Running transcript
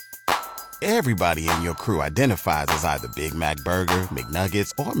Everybody in your crew identifies as either Big Mac Burger,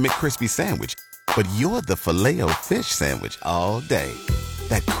 McNuggets, or McCrispy Sandwich. But you're the Filet-O-Fish Sandwich all day.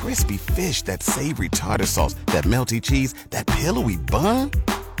 That crispy fish, that savory tartar sauce, that melty cheese, that pillowy bun.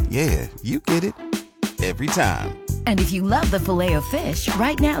 Yeah, you get it. Every time. And if you love the Filet-O-Fish,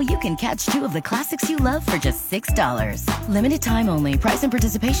 right now you can catch two of the classics you love for just $6. Limited time only. Price and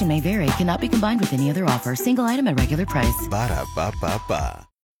participation may vary. Cannot be combined with any other offer. Single item at regular price. Ba-da-ba-ba-ba.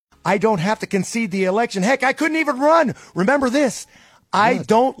 I don't have to concede the election. Heck, I couldn't even run. Remember this. I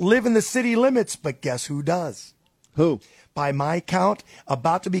don't live in the city limits, but guess who does? Who? By my count,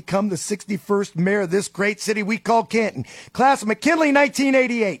 about to become the 61st mayor of this great city we call Canton. Class of McKinley,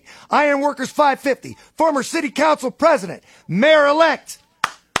 1988. Iron Workers 550. Former city council president, mayor-elect,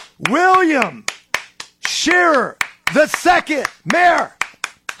 William Sherer II. Mayor,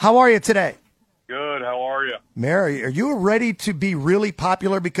 how are you today? Good. How are you? Mayor, are you ready to be really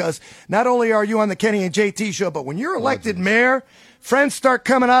popular? Because not only are you on the Kenny and JT show, but when you're elected mayor, friends start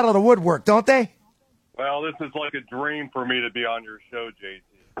coming out of the woodwork, don't they? Well, this is like a dream for me to be on your show,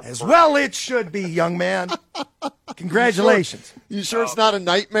 JT. As well it should be, young man. Congratulations. You sure it's not a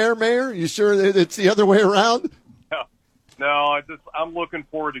nightmare, Mayor? You sure that it's the other way around? No, I'm looking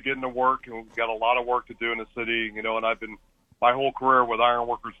forward to getting to work, and we've got a lot of work to do in the city, and I've been my whole career with Iron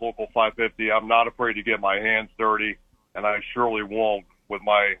Workers Local 550. I'm not afraid to get my hands dirty, and I surely won't with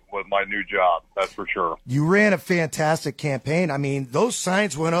my new job. That's for sure. You ran a fantastic campaign. I mean, those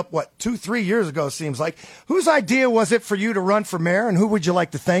signs went up, 2-3 years ago, seems like. Whose idea was it for you to run for mayor, and who would you like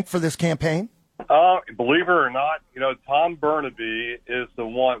to thank for this campaign? Believe it or not, Tom Burnaby is the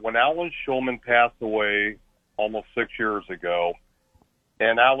one. When Alan Schulman passed away almost 6 years ago,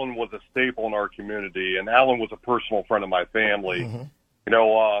 and Alan was a staple in our community, and Alan was a personal friend of my family.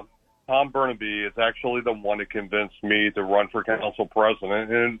 Mm-hmm. Tom Burnaby is actually the one that convinced me to run for council president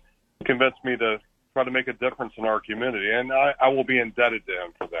and convinced me to try to make a difference in our community, and I will be indebted to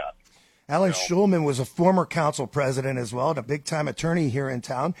him for that. Alan Schulman was a former council president as well, and a big-time attorney here in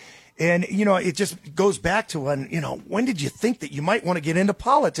town. And, it just goes back to when did you think that you might want to get into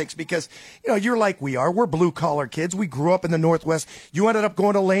politics? Because, you're like we are. We're blue-collar kids. We grew up in the Northwest. You ended up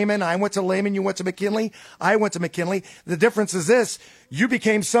going to Lehman. I went to Lehman. You went to McKinley. I went to McKinley. The difference is this. You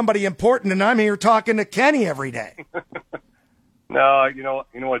became somebody important, and I'm here talking to Kenny every day. No, you know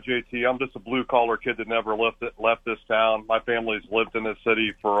what, JT? I'm just a blue-collar kid that never left this town. My family's lived in this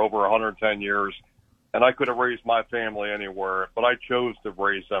city for over 110 years. And I could have raised my family anywhere, but I chose to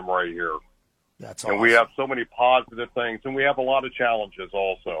raise them right here. That's awesome. And we have so many positive things, and we have a lot of challenges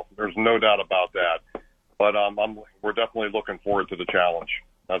also. There's no doubt about that. But we're definitely looking forward to the challenge.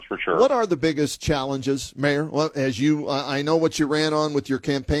 That's for sure. What are the biggest challenges, Mayor? Well, I know what you ran on with your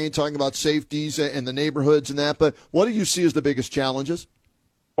campaign, talking about safeties and the neighborhoods and that, but what do you see as the biggest challenges?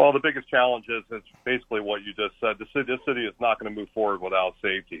 Well, the biggest challenge is basically what you just said. This city is not going to move forward without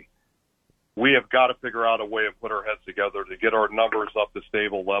safety. We have got to figure out a way to put our heads together to get our numbers up to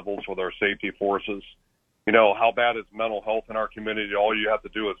stable levels with our safety forces. How bad is mental health in our community? All you have to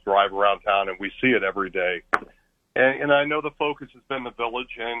do is drive around town, and we see it every day. And I know the focus has been the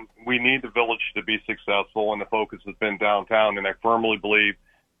village, and we need the village to be successful, and the focus has been downtown, and I firmly believe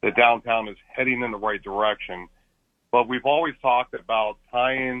that downtown is heading in the right direction. But we've always talked about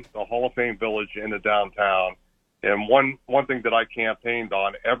tying the Hall of Fame Village into downtown. And one thing that I campaigned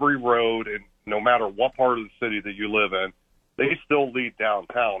on, every road, and no matter what part of the city that you live in, they still lead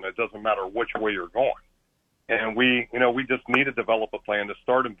downtown. It doesn't matter which way you're going. And we just need to develop a plan to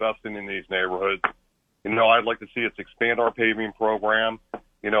start investing in these neighborhoods. I'd like to see us expand our paving program,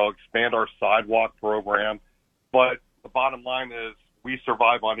 expand our sidewalk program. But the bottom line is we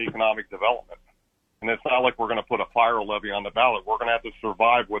survive on economic development. And it's not like we're going to put a fire levy on the ballot. We're going to have to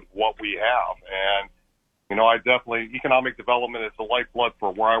survive with what we have. And economic development is the lifeblood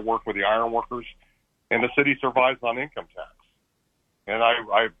for where I work with the iron workers, and the city survives on income tax. And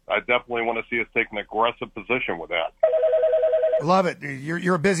I definitely want to see us take an aggressive position with that. Love it.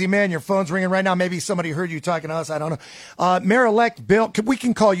 You're a busy man. Your phone's ringing right now. Maybe somebody heard you talking to us. I don't know. Mayor-elect Bill, we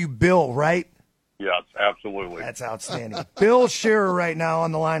can call you Bill, right? Yes, absolutely. That's outstanding. Bill Sherer right now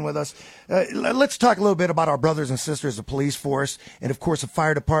on the line with us. Let's talk a little bit about our brothers and sisters, the police force, and, of course, the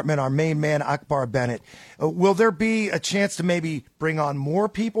fire department, our main man, Akbar Bennett. Will there be a chance to maybe bring on more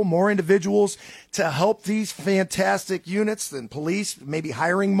people, more individuals to help these fantastic units than police, maybe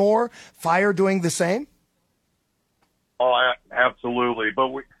hiring more, fire doing the same? Oh, absolutely. But,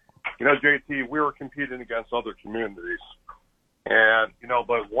 JT, we were competing against other communities. And,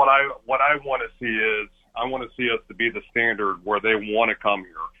 but what I want to see is I want to see us to be the standard where they want to come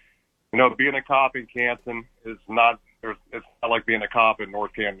here. Being a cop in Canton is not it's not like being a cop in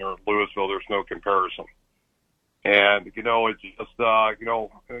North Canton or Louisville. There's no comparison. And, it's just,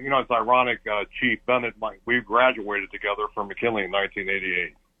 it's ironic. Chief Bennett, we graduated together from McKinley in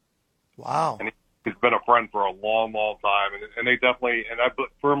 1988. Wow. And he's been a friend for a long, long time. And they definitely, and I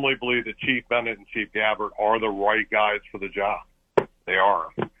firmly believe that Chief Bennett and Chief Gabbard are the right guys for the job. They are.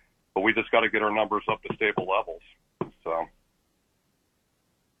 But we just got to get our numbers up to stable levels. So.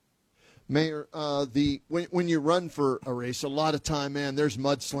 Mayor, when you run for a race, a lot of time, man, there's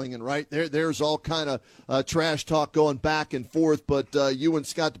mudslinging, right? There's all kind of trash talk going back and forth. But you and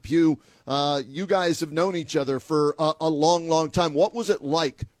Scott Depew, you guys have known each other for a long, long time. What was it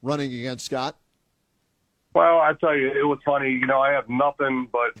like running against Scott? Well, I tell you, it was funny. I have nothing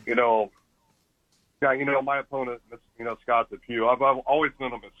but my opponent, Scott Depew. I've always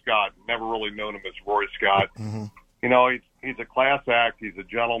known him as Scott, never really known him as Roy Scott. Mm-hmm. He's a class act. He's a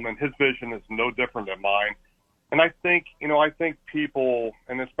gentleman. His vision is no different than mine. And I think people,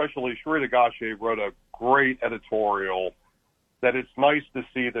 and especially Sherita Gauthier wrote a great editorial that it's nice to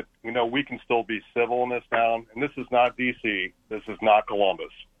see that, we can still be civil in this town. And this is not D.C. This is not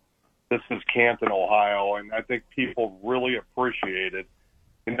Columbus. This is Canton, Ohio. And I think people really appreciate it.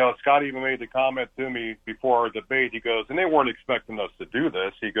 Scott even made the comment to me before our debate. He goes, and they weren't expecting us to do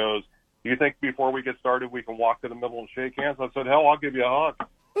this. He goes, do you think before we get started we can walk to the middle and shake hands? I said, hell, I'll give you a hug.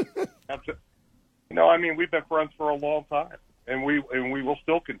 That's it. We've been friends for a long time, and we will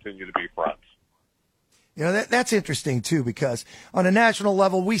still continue to be friends. That's interesting, too, because on a national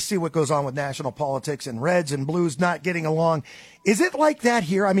level, we see what goes on with national politics and Reds and Blues not getting along. Is it like that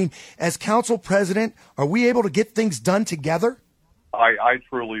here? As council president, are we able to get things done together? I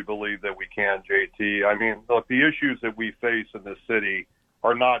truly believe that we can, JT. Look, the issues that we face in this city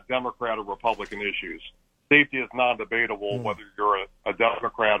are not Democrat or Republican issues. Safety is non-debatable whether you're a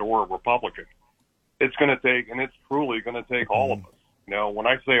Democrat or a Republican. It's going to take, and it's truly going to take all of us. When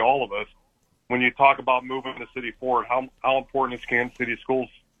I say all of us, when you talk about moving the city forward, how important is Kansas City schools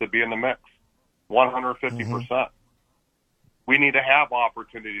to be in the mix? 150%. We need to have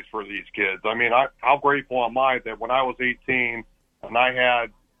opportunities for these kids. How grateful am I that when I was 18 and I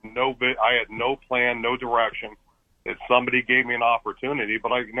had no plan, no direction, that somebody gave me an opportunity,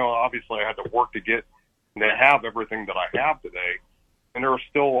 but obviously I had to work to have everything that I have today. And there are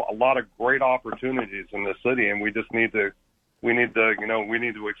still a lot of great opportunities in this city, and we just need to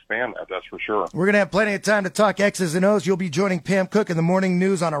expand that. That's for sure. We're going to have plenty of time to talk X's and O's. You'll be joining Pam Cook in the morning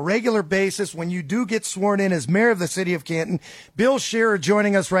news on a regular basis when you do get sworn in as mayor of the city of Canton. Bill Sherer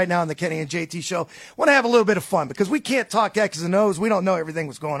joining us right now on the Kenny and JT show. Want to have a little bit of fun because we can't talk X's and O's. We don't know everything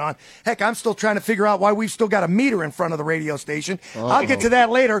that's going on. Heck, I'm still trying to figure out why we've still got a meter in front of the radio station. Uh-oh. I'll get to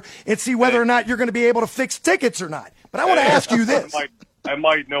that later and see whether or not you're going to be able to fix tickets or not. But I want to ask you this. I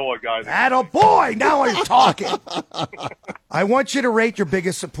might know a guy. Attaboy! Now you're talking. I want you to rate your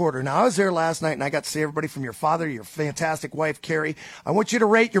biggest supporter. Now, I was there last night, and I got to see everybody from your father, your fantastic wife, Carrie. I want you to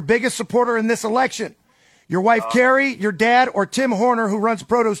rate your biggest supporter in this election. Your wife, Carrie, your dad, or Tim Horner, who runs the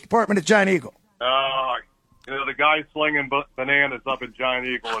produce department at Giant Eagle. The guy slinging bananas up at Giant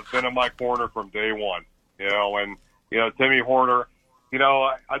Eagle has been in my corner from day one. Timmy Horner.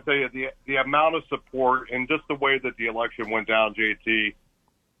 I tell you, the amount of support and just the way that the election went down, JT,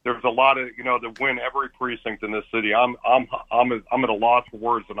 there's a lot of, to win every precinct in this city. I'm at a loss for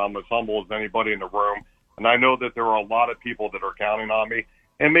words, and I'm as humble as anybody in the room. And I know that there are a lot of people that are counting on me.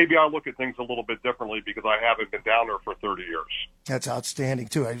 And maybe I look at things a little bit differently because I haven't been down there for 30 years. That's outstanding,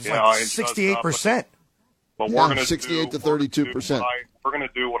 too. It's like 68%. But we're going to 68 to 32%. We're going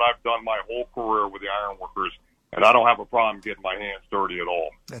to do what I've done my whole career with the ironworkers. And I don't have a problem getting my hands dirty at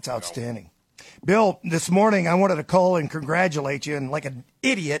all. That's outstanding. Bill, this morning I wanted to call and congratulate you. And like an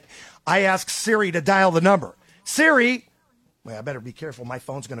idiot, I asked Siri to dial the number. Siri, well, I better be careful. My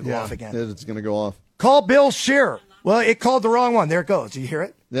phone's going to go off again. It's going to go off. Call Bill Sherer. Well, it called the wrong one. There it goes. Do you hear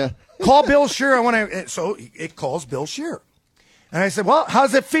it? Yeah. Call Bill Sherer. So it calls Bill Sherer. And I said, well, how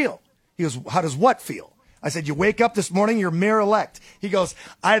does it feel? He goes, how does what feel? I said, you wake up this morning, you're mayor-elect. He goes,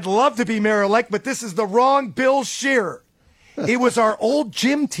 I'd love to be mayor-elect, but this is the wrong Bill Sherer. It was our old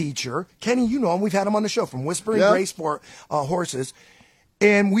gym teacher. Kenny, you know him. We've had him on the show from Whispering Grace for Horses.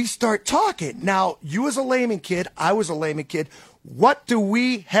 And we start talking. Now, you was a layman kid. I was a layman kid. What do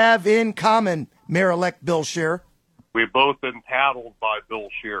we have in common, mayor-elect Bill Sherer? We've both been paddled by Bill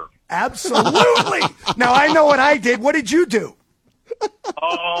Sherer. Absolutely. Now, I know what I did. What did you do?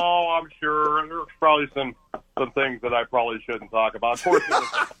 Oh, I'm sure there's probably some things that I probably shouldn't talk about.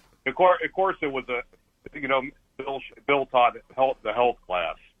 Of course, it was Bill taught the health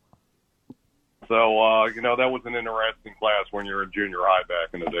class, so that was an interesting class when you're in junior high back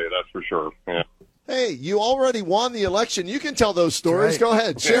in the day. That's for sure. Yeah. Hey, you already won the election. You can tell those stories. Right. Go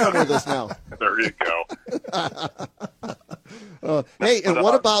ahead. Share them with us now. There you go. Hey, and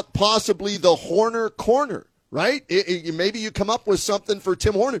what about possibly the Horner Corner, right? Maybe you come up with something for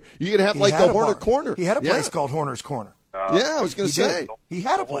Tim Horner. You could have like the Horner Corner. He had a place called Horner's Corner. Yeah, I was going to say. He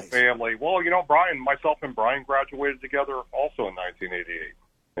had a The whole place. family. Well, myself and Brian graduated together also in 1988.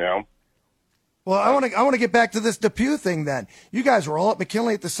 You know? Well, I want to get back to this Depew thing then. You guys were all at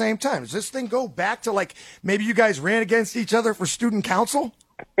McKinley at the same time. Does this thing go back to like maybe you guys ran against each other for student council?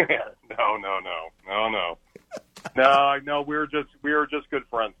 No. No, we were just good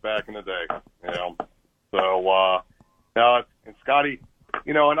friends back in the day. You know. So now and Scotty,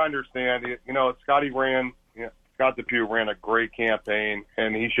 and I understand. Scotty Scott Depew ran a great campaign,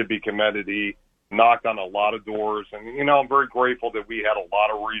 and he should be commended. He knocked on a lot of doors, and I'm very grateful that we had a lot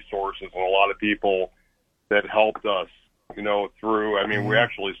of resources and a lot of people that helped us. Through. I mean, we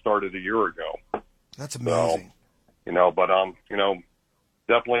actually started a year ago. That's amazing. But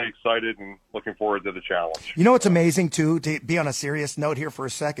definitely excited and looking forward to the challenge. You know what's amazing, too, to be on a serious note here for a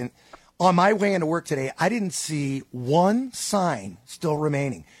second? On my way into work today, I didn't see one sign still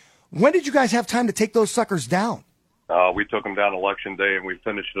remaining. When did you guys have time to take those suckers down? We took them down Election Day, and we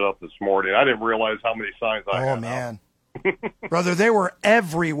finished it up this morning. I didn't realize how many signs I had. Oh, man. Brother, they were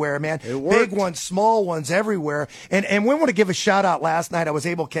everywhere, man. Big ones, small ones, everywhere. And we want to give a shout out. Last night I was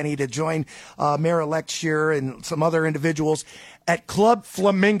able, Kenny, to join Mayor-elect Sherer and some other individuals at Club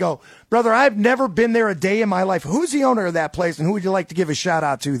Flamingo. Brother, I've never been there a day in my life. Who's the owner of that place, and who would you like to give a shout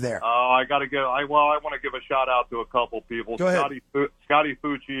out to there? I want to give a shout out to a couple people. Go ahead. Scotty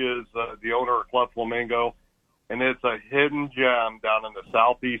Fucci is the owner of Club Flamingo, and it's a hidden gem down in the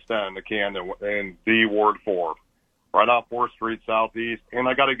southeast end of Canton in D Ward 4. Right on 4th Street Southeast. And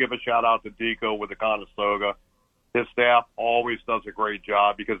I got to give a shout-out to Deco with the Conestoga. His staff always does a great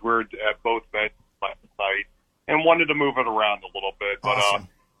job because we're at both venues last night and wanted to move it around a little bit. Awesome.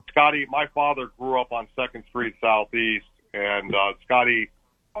 But, Scotty, my father grew up on 2nd Street Southeast, and Scotty,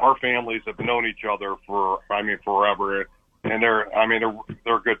 our families have known each other forever. And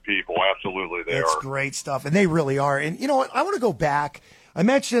they're good people. Absolutely, they are. It's great stuff, and they really are. And you know what? I want to go back. I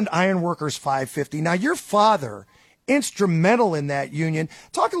mentioned Ironworkers 550. Now, your father, instrumental in that union.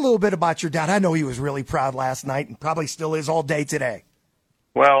 Talk a little bit about your dad. I know he was really proud last night and probably still is all day today.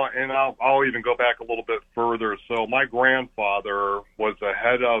 Well, and I'll even go back a little bit further. So my grandfather was the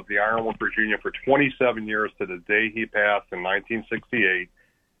head of the Ironworkers Union for 27 years to the day he passed in 1968.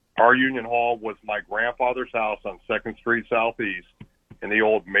 Our union hall was my grandfather's house on 2nd Street Southeast in the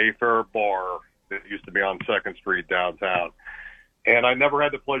old Mayfair bar that used to be on 2nd Street downtown. And I never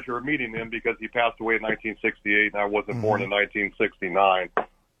had the pleasure of meeting him because he passed away in 1968, and I wasn't born in 1969.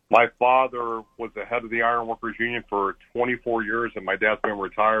 My father was the head of the Ironworkers Union for 24 years, and my dad's been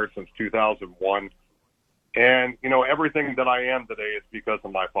retired since 2001. And, everything that I am today is because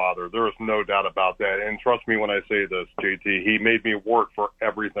of my father. There is no doubt about that. And trust me when I say this, JT, he made me work for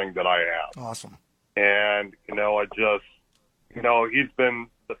everything that I have. Awesome. And, he's been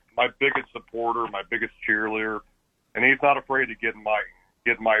my biggest supporter, my biggest cheerleader. And he's not afraid to get in my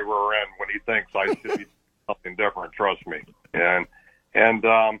rear end when he thinks I should be something different. Trust me. And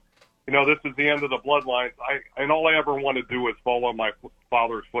this is the end of the bloodlines. And all I ever want to do is follow my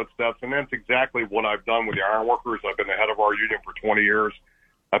father's footsteps, and that's exactly what I've done with the Ironworkers. I've been the head of our union for 20 years.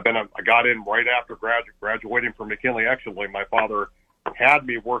 I got in right after graduating from McKinley. Actually, my father had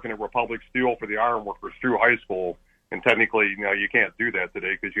me working at Republic Steel for the Ironworkers through high school, and technically, you can't do that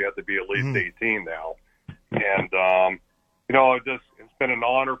today because you have to be at least 18 now. And, it's been an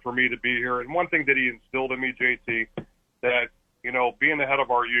honor for me to be here. And one thing that he instilled in me, JT, that, being the head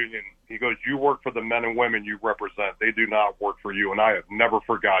of our union, he goes, you work for the men and women you represent. They do not work for you. And I have never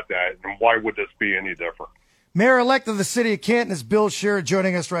forgot that. And why would this be any different? Mayor-elect of the City of Canton is Bill Sherer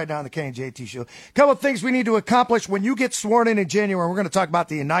joining us right now on the Kenny JT Show. A couple of things we need to accomplish when you get sworn in January. We're going to talk about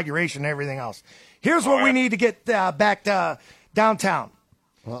the inauguration and everything else. Here's what we need to get back to downtown.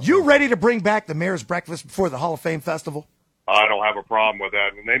 You ready to bring back the Mayor's Breakfast before the Hall of Fame Festival? I don't have a problem with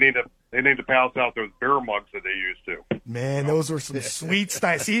that. And they need to pass out those beer mugs that they used to. Man, those were some sweet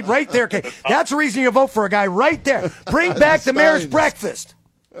stuff. See, right there. Okay. That's the reason you vote for a guy right there. Bring back the Mayor's Breakfast.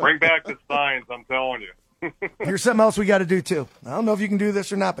 Bring back the Steins, I'm telling you. Here's something else we got to do, too. I don't know if you can do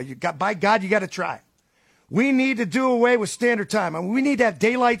this or not, but by God, you got to try. We need to do away with standard time. I mean, we need to have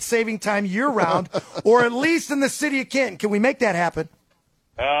daylight saving time year-round, or at least in the City of Canton. Can we make that happen?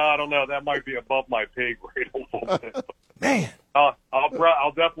 I don't know. That might be above my pay grade a little bit. Man. I'll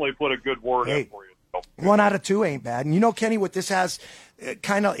definitely put a good word in for you. 1 out of 2 ain't bad. And Kenny, what this has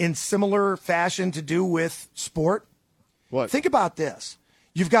kind of in similar fashion to do with sport? What? Think about this.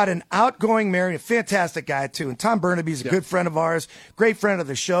 You've got an outgoing mayor, a fantastic guy too, and Tom Burnaby's a good friend of ours, great friend of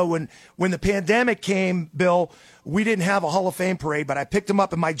the show. When the pandemic came, Bill, we didn't have a Hall of Fame parade, but I picked him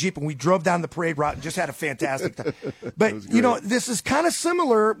up in my Jeep and we drove down the parade route and just had a fantastic time. But, this is kind of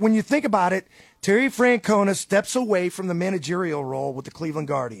similar when you think about it. Terry Francona steps away from the managerial role with the Cleveland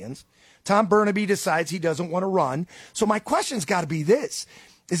Guardians. Tom Burnaby decides he doesn't want to run. So my question's got to be this.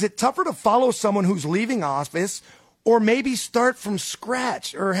 Is it tougher to follow someone who's leaving office or maybe start from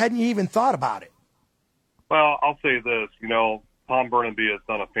scratch, or hadn't you even thought about it? Well, I'll say this, Tom Burnaby has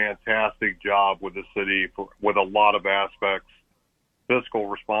done a fantastic job with the city with a lot of aspects, fiscal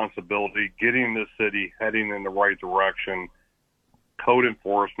responsibility, getting the city heading in the right direction, code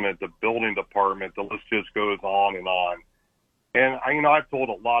enforcement, the building department, the list just goes on and on. And, I've told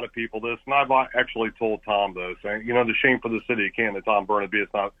a lot of people this, and I've actually told Tom this. And, the shame for the city of Canton that Tom Burnaby is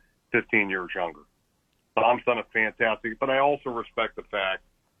not 15 years younger. Tom's done a fantastic, but I also respect the fact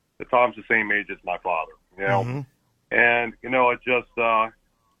that Tom's the same age as my father, Mm-hmm. And, it just,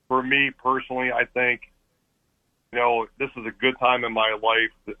 for me personally, I think, this is a good time in my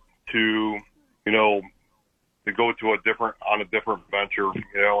life to go to on a different venture,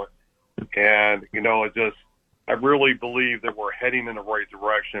 and, I really believe that we're heading in the right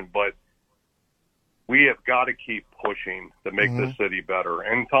direction, but we have got to keep pushing to make this city better.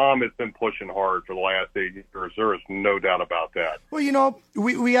 And Tom has been pushing hard for the last 8 years. There is no doubt about that. Well,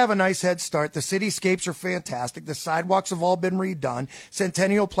 we have a nice head start. The cityscapes are fantastic. The sidewalks have all been redone.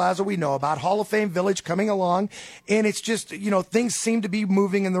 Centennial Plaza we know about. Hall of Fame Village coming along. And it's just, things seem to be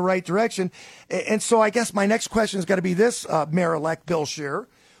moving in the right direction. And so I guess my next question is going to be this, Mayor-elect Bill Sherer.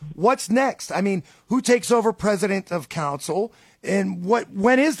 What's next? I mean, who takes over president of council? And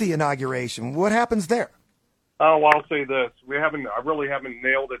when is the inauguration? What happens there? Oh, well, I'll say this. I really haven't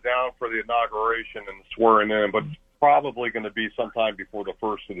nailed it down for the inauguration and swearing in, but it's probably going to be sometime before the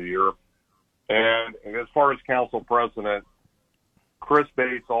first of the year. And as far as council president, Chris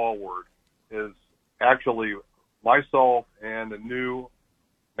Bates Allward is actually myself and the new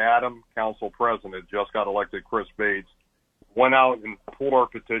Madam Council President just got elected, Chris Bates, went out and pulled our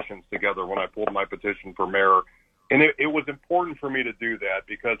petitions together when I pulled my petition for mayor. And it was important for me to do that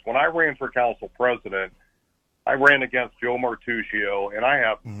because when I ran for council president, I ran against Joe Martuccio,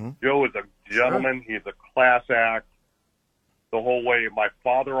 and Joe is a gentleman. Sure. He's a class act the whole way. My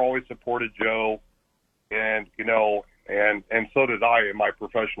father always supported Joe, and and so did I in my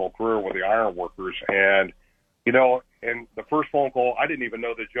professional career with the iron workers. And and the first phone call, I didn't even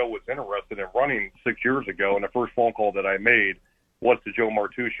know that Joe was interested in running 6 years ago. And the first phone call that I made was to Joe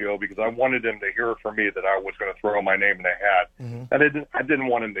Martuccio because I wanted him to hear from me that I was going to throw my name in a hat. And I didn't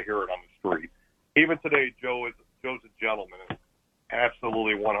want him to hear it on the street. Even today, Joe's a gentleman,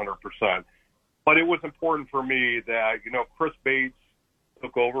 absolutely 100%. But it was important for me that, Chris Bates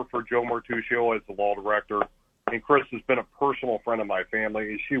took over for Joe Martuccio as the law director. And Chris has been a personal friend of my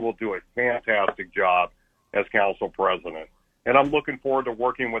family, and she will do a fantastic job as council president. And I'm looking forward to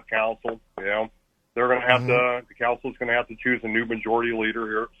working with council. They're going to have to, the council's going to have to choose a new majority leader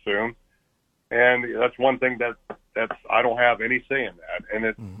here soon. And that's one thing that's I don't have any say in that. And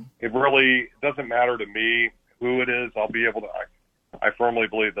it really doesn't matter to me who it is. I'll be able to, I firmly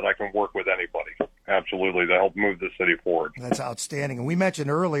believe that I can work with anybody, absolutely, to help move the city forward. That's outstanding. And we mentioned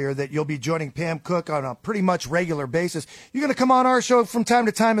earlier that you'll be joining Pam Cook on a pretty much regular basis. You're going to come on our show from time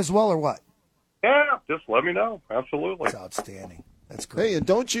to time as well, or what? Yeah, just let me know. Absolutely. That's outstanding. That's great. Hey, and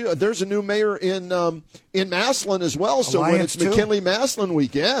don't you? There's a new mayor in Massillon as well. So when it's McKinley Massillon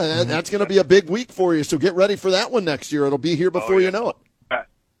week, that's going to be a big week for you. So get ready for that one next year. It'll be here before you know it.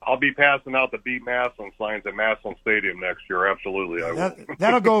 I'll be passing out the Beat Massillon signs at Massillon Stadium next year. Absolutely, I will.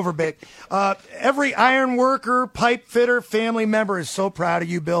 That'll go over big. Every iron worker, pipe fitter, family member is so proud of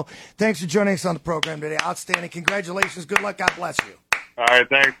you, Bill. Thanks for joining us on the program today. Outstanding. Congratulations. Good luck. God bless you. All right.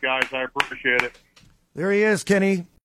 Thanks, guys. I appreciate it. There he is, Kenny.